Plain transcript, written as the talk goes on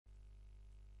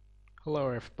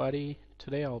Hello everybody,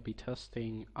 today I'll be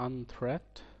testing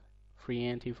Unthreat free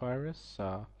antivirus.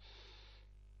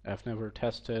 I've never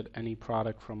tested any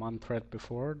product from Unthreat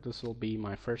before. This will be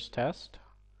my first test.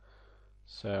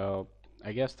 So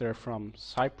I guess they're from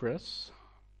Cyprus,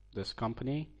 this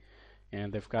company,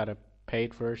 and they've got a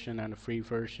paid version and a free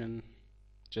version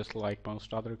just like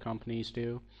most other companies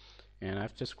do. And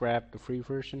I've just grabbed the free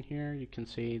version here. You can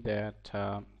see that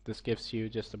this gives you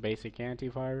just a basic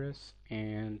antivirus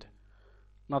and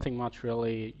nothing much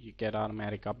really. You get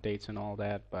automatic updates and all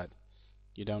that, but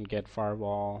you don't get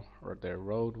firewall or the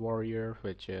road warrior,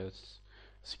 which is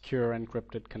secure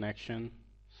encrypted connection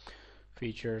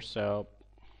feature. So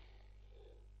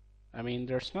I mean,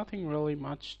 there's nothing really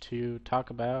much to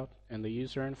talk about in the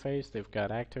user interface. They've got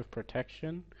active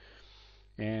protection,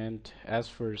 and as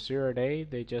for 0-day,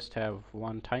 they just have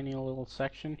one tiny little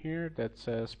section here that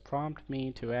says prompt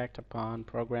me to act upon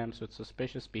programs with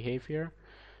suspicious behavior.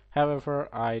 However,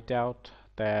 I doubt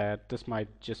that this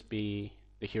might just be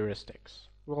the heuristics.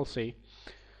 We'll see.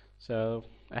 So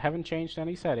I haven't changed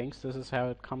any settings. This is how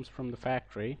it comes from the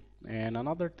factory. And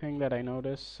another thing that I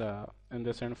notice in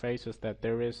this interface is that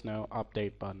there is no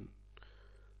update button.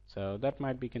 So that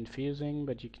might be confusing,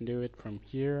 but you can do it from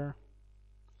here.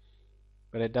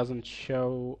 But it doesn't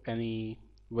show any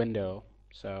window,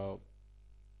 so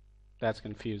that's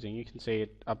confusing. You can see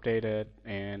it updated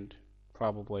and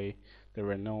probably there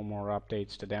were no more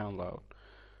updates to download.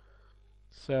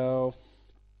 So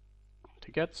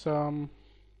to get some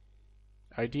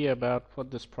idea about what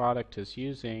this product is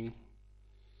using,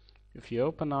 if you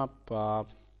open up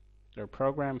their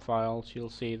program files, you'll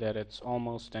see that it's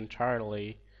almost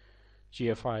entirely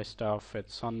GFI stuff.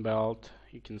 It's Sunbelt.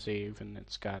 You can see even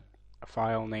it's got a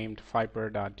file named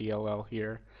viper.dll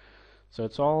here. So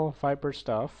it's all Viper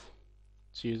stuff.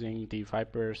 It's using the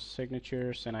Viper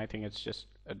signatures, and I think it's just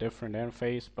a different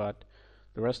interface, but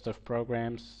the rest of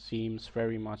programs seems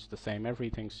very much the same.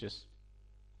 Everything's just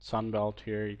Sunbelt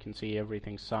here. You can see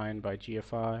everything's signed by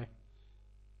GFI.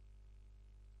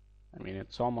 I mean,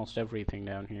 it's almost everything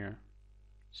down here.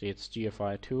 See, it's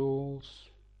GFI tools.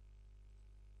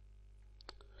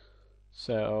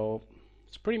 So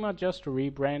it's pretty much just a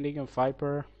rebranding of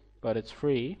Viper, but it's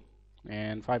free.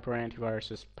 And Viper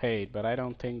Antivirus is paid, but I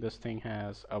don't think this thing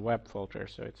has a web filter,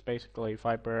 so it's basically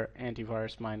Viper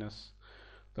Antivirus minus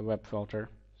the web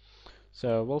filter.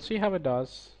 So we'll see how it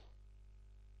does.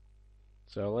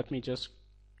 So let me just,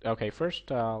 okay,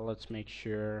 first let's make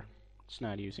sure it's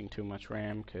not using too much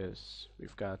RAM, because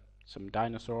we've got some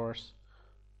dinosaurs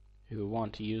who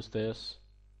want to use this.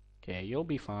 Okay, you'll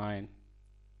be fine.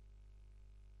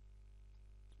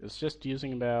 It's just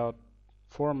using about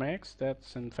 4 megs.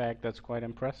 That's quite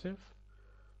impressive.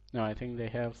 No, I think they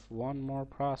have one more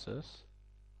process.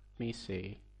 Let me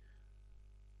see.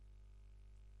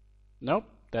 Nope,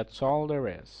 that's all there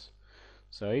is.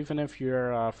 So even if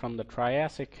you're from the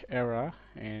Triassic era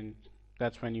and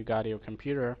that's when you got your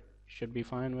computer, you should be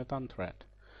fine with Unthreat.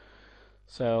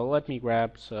 So let me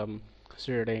grab some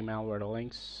 0-day malware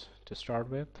links to start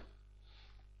with.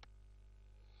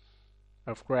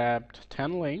 I've grabbed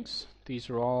 10 links. These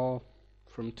are all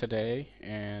from today,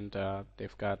 and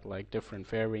they've got like different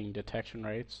varying detection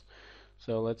rates.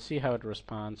 So let's see how it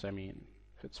responds. I mean,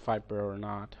 if it's Viper or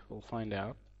not, we'll find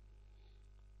out.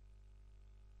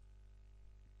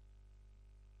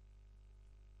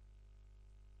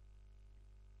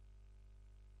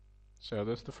 So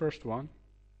that's the first one,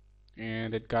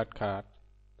 and it got caught.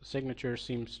 The signature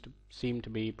seem to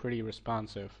be pretty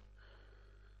responsive.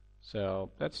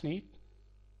 So that's neat.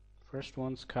 First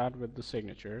one's caught with the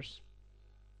signatures.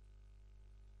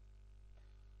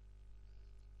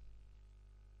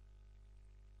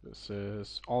 This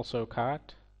is also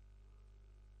caught,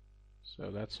 so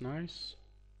that's nice.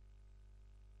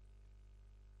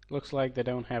 Looks like they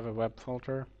don't have a web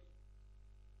filter,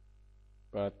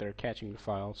 but they're catching the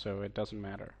file, so it doesn't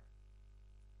matter.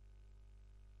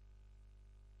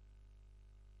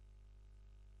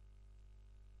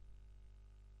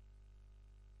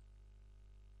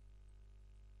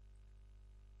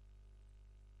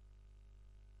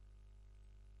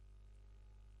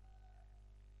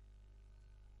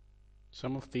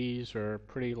 Some of these are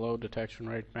pretty low detection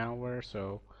rate malware,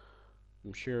 so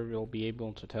I'm sure we'll be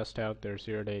able to test out their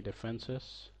 0-day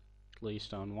defenses, at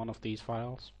least on one of these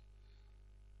files.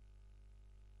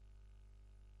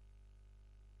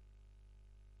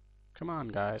 Come on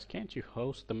guys, can't you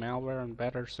host the malware on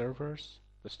better servers?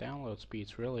 This download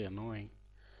speed's really annoying.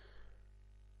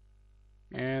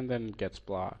 And then it gets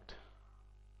blocked.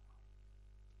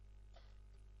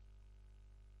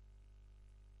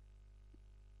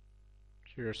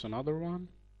 Here's another one.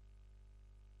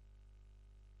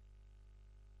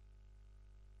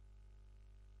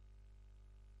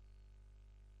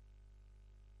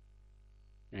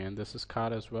 and this is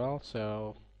caught as well.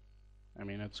 So I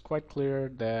mean, it's quite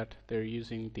clear that they're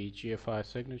using the GFI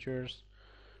signatures,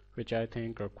 which I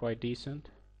think are quite decent.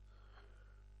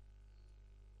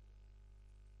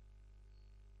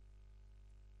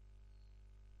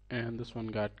 And this one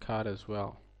got caught as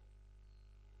well.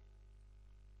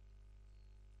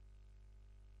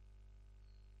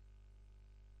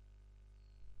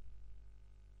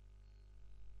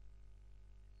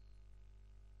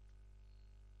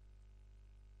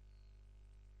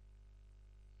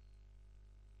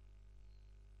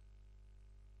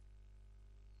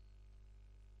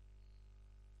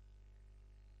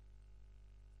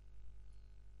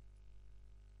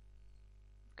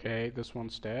 Okay, this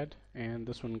one's dead, and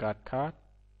this one got caught.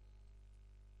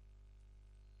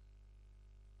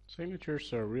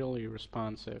 Signatures are really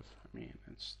responsive. I mean,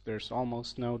 there's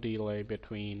almost no delay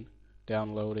between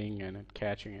downloading and it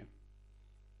catching it.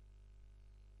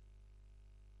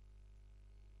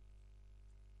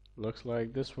 Looks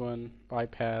like this one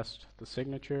bypassed the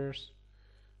signatures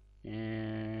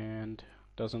and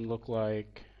doesn't look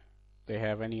like they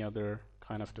have any other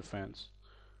kind of defense.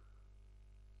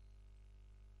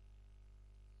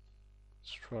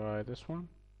 Let's try this one.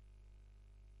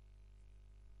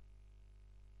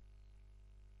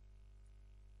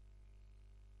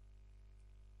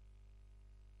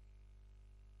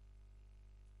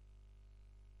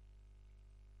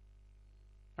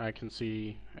 I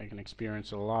can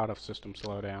experience a lot of system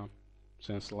slowdown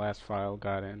since the last file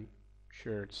got in.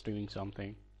 Sure, it's doing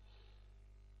something.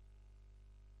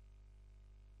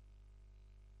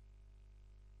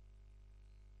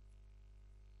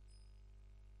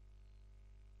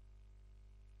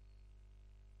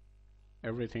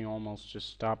 Everything almost just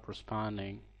stopped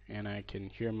responding, and I can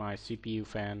hear my CPU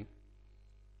fan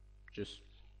just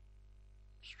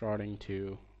starting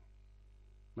to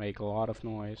make a lot of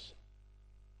noise.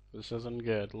 This isn't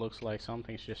good. Looks like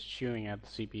something's just chewing at the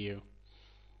CPU.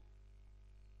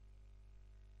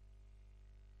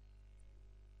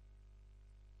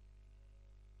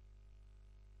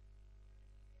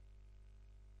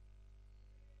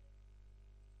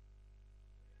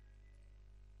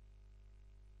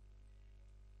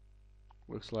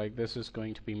 Looks like this is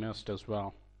going to be missed as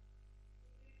well.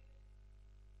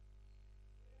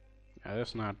 Yeah,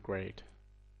 that's not great.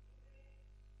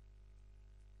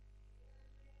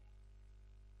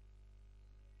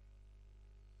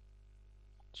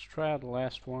 Let's try the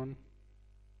last one,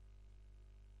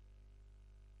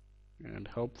 and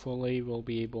hopefully we'll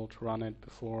be able to run it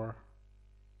before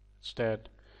it's dead.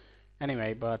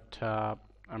 Anyway, but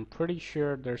I'm pretty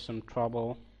sure there's some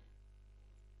trouble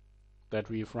that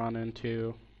we've run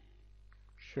into.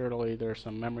 Surely there's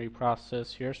some memory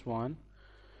process. Here's one,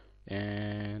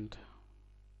 and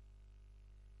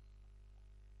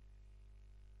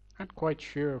not quite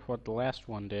sure what the last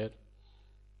one did.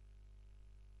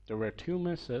 There were 2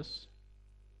 misses.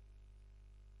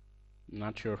 I'm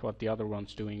not sure what the other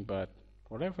one's doing, but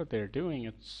whatever they're doing,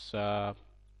 it's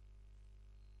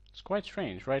quite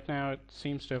strange. Right now it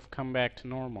seems to have come back to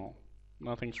normal.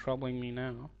 Nothing's troubling me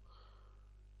now.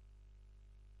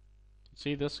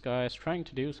 See, this guy is trying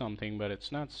to do something, but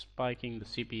it's not spiking the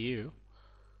CPU.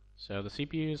 So the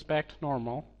CPU is back to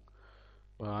normal,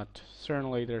 but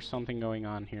certainly there's something going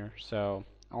on here. So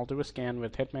I'll do a scan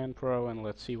with Hitman Pro and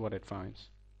let's see what it finds.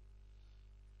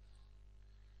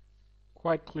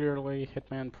 Quite clearly,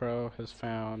 Hitman Pro has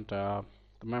found the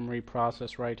memory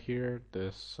process right here,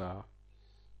 this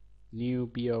new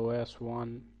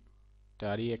BOS1.exe,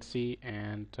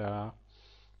 and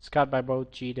it's got by both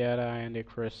GData and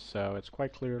Icarus, so it's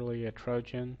quite clearly a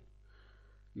Trojan.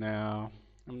 Now,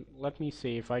 let me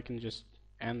see if I can just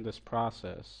end this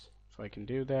process. If I can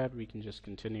do that, we can just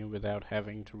continue without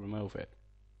having to remove it.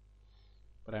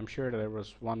 But I'm sure there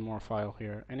was one more file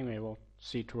here. Anyway, we'll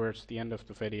see towards the end of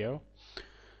the video.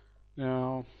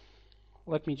 Now,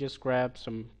 let me just grab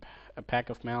a pack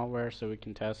of malware so we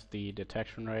can test the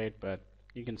detection rate, but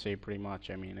you can see pretty much,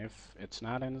 I mean, if it's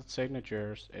not in its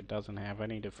signatures, it doesn't have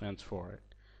any defense for it.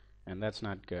 And that's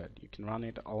not good. You can run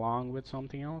it along with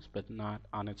something else, but not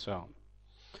on its own.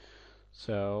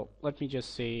 So let me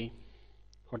just see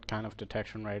what kind of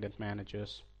detection rate it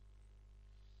manages.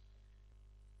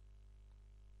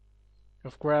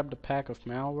 I've grabbed a pack of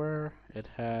malware. It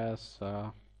has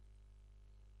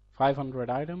 500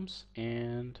 items,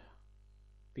 and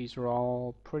these are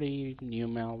all pretty new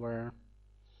malware,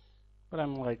 but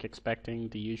I'm like expecting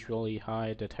the usually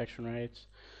high detection rates.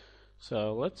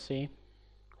 So let's see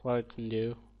what it can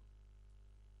do,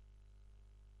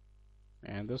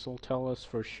 and this will tell us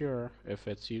for sure if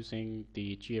it's using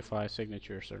the GFI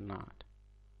signatures or not.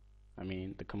 I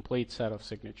mean, the complete set of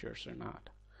signatures or not.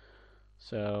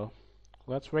 So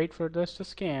let's wait for this to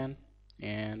scan,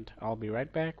 and I'll be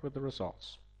right back with the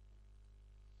results.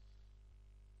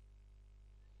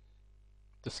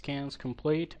 The scan's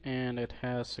complete, and it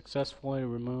has successfully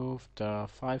removed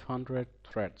 500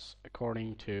 threats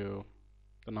according to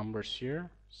the numbers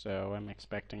here. So I'm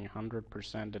expecting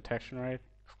 100% detection rate.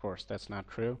 Of course, that's not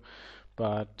true,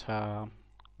 but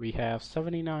we have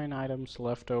 79 items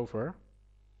left over.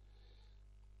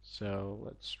 So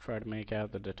let's try to make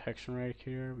out the detection rate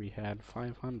here. We had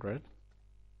 500.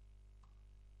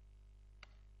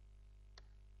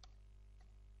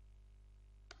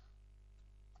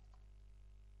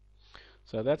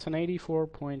 So that's an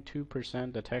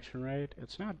 84.2% detection rate.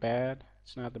 It's not bad.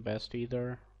 It's not the best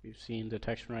either. We've seen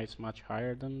detection rates much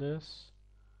higher than this.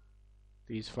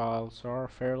 These files are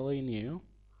fairly new.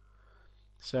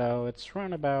 So it's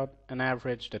run about an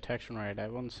average detection rate. I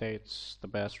wouldn't say it's the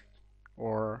best,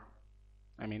 or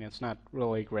I mean, it's not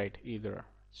really great either.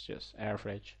 It's just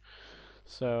average.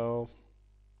 So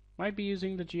might be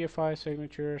using the GFI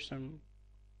signatures, and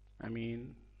I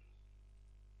mean,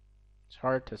 it's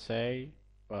hard to say,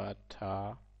 but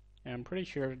I'm pretty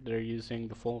sure they're using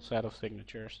the full set of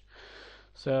signatures.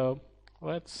 So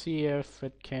let's see if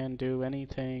it can do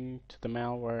anything to the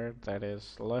malware that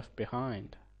is left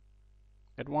behind.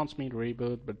 It wants me to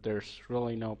reboot, but there's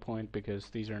really no point because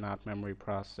these are not memory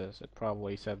processed. It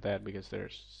probably said that because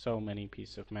there's so many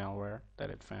pieces of malware that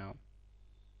it found.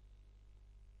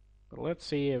 But let's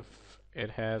see if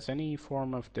it has any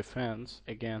form of defense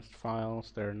against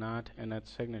files that are not in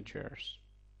its signatures.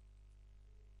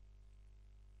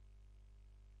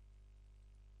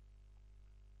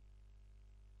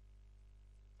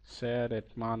 Said it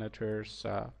monitors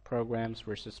programs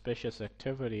for suspicious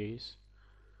activities,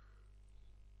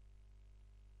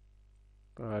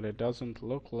 but it doesn't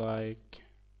look like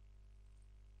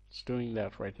it's doing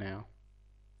that right now.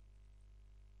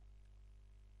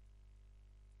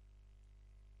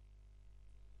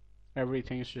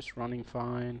 Everything's just running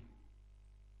fine.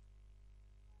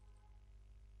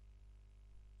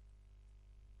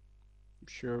 I'm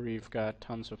sure we've got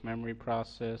tons of memory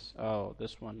process. Oh,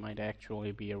 this one might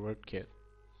actually be a rootkit.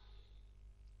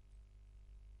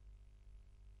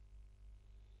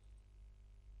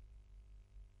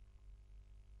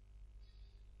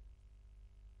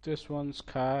 This one's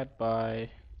caught by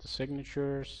the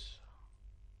signatures.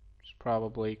 Just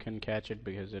probably couldn't catch it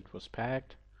because it was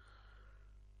packed.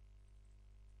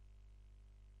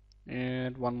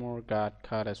 And one more got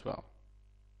caught as well.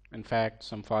 In fact,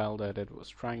 some file that it was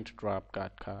trying to drop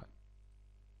got caught.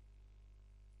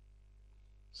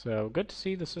 So good to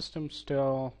see the system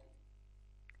still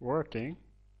working.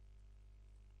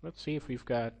 Let's see if we've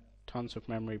got tons of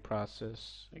memory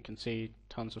process. You can see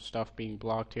tons of stuff being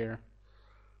blocked here.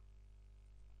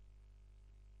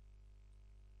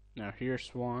 Now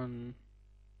here's one.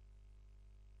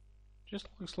 Just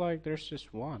looks like there's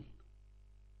just one.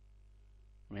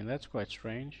 I mean, that's quite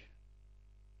strange.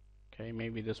 Okay,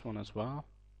 maybe this one as well.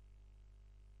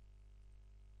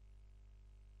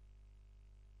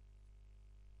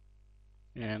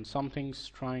 And something's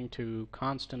trying to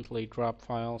constantly drop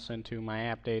files into my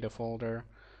app data folder.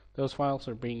 Those files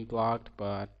are being blocked,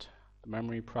 but the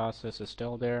memory process is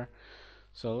still there.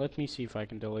 So let me see if I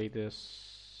can delete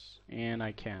this. And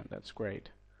I can. That's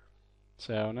great.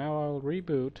 So now I'll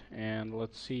reboot and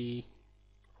let's see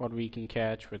what we can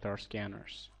catch with our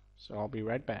scanners. So I'll be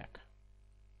right back.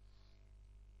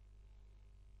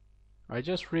 I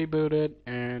just rebooted,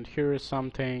 and here is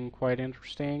something quite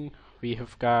interesting. We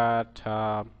have got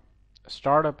a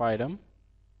startup item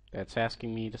that's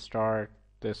asking me to start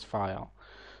this file.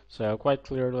 So quite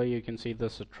clearly you can see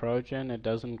this is a Trojan. It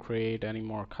doesn't create any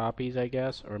more copies, I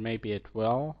guess, or maybe it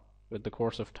will with the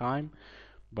course of time.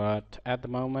 But at the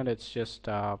moment it's just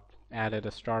added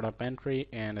a startup entry,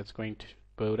 and it's going to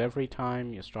boot every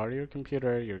time you start your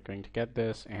computer. You're going to get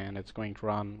this, and it's going to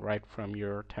run right from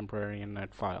your temporary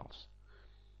internet files.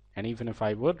 And even if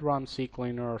I would run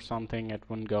CCleaner or something, it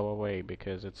wouldn't go away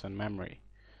because it's in memory.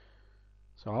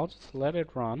 So I'll just let it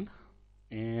run,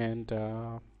 and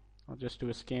I'll just do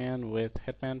a scan with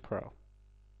Hetman Pro.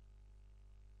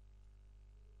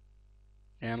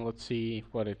 And let's see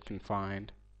what it can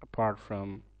find apart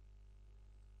from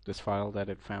this file that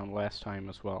it found last time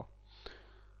as well.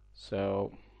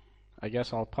 So I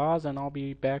guess I'll pause and I'll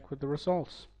be back with the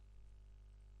results.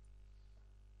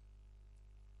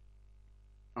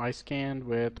 I scanned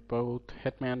with both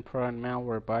Hetman Pro and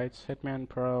Malwarebytes. Hetman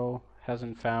Pro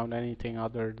hasn't found anything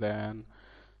other than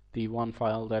the one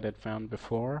file that it found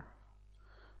before,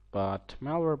 but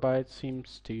Malwarebytes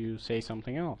seems to say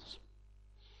something else.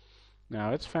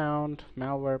 Now it's found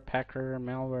malware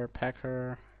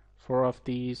packer, 4 of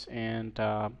these, and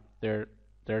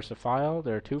there's a file.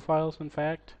 There are 2 files, in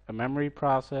fact, a memory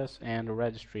process and a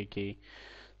registry key.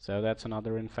 So that's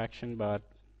another infection, but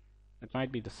it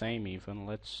might be the same even.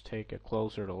 Let's take a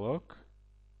closer look.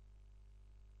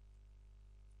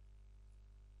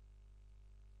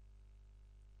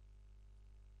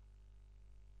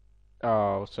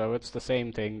 Oh, so it's the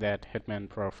same thing that Hitman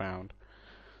Pro found.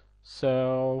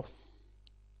 So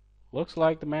looks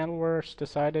like the malware's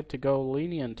decided to go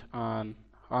lenient on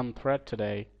Unthreat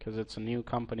today, because it's a new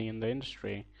company in the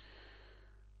industry.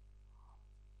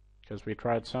 Because we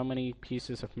tried so many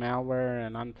pieces of malware,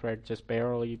 and Unthreat just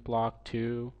barely blocked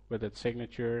 2 with its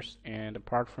signatures, and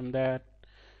apart from that,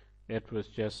 it was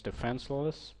just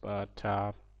defenseless. But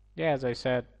yeah, as I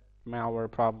said, malware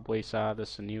probably saw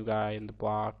this a new guy in the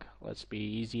block. Let's be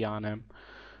easy on him.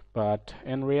 But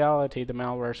in reality, the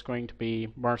malware is going to be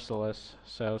merciless,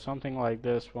 so something like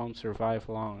this won't survive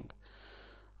long.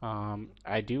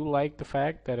 I do like the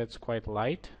fact that it's quite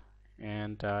light,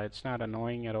 and it's not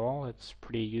annoying at all. It's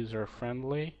pretty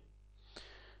user-friendly,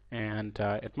 and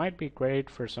it might be great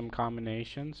for some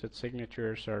combinations. Its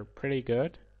signatures are pretty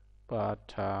good,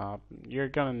 but you're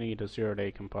gonna need a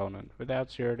zero-day component.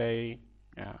 Without zero-day,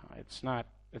 it's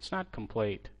not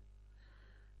complete.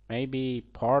 Maybe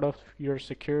part of your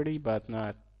security, but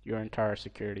not your entire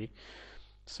security.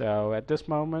 So at this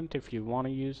moment, if you want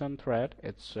to use Unthreat,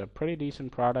 it's a pretty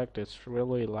decent product. It's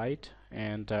really light,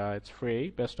 and it's free,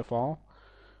 best of all.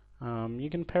 You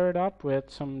can pair it up with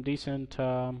some decent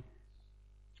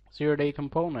zero-day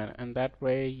component, and that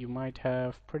way you might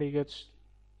have pretty good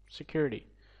security.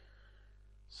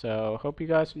 So hope you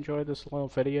guys enjoyed this little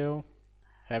video.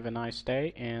 Have a nice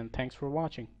day, and thanks for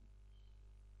watching.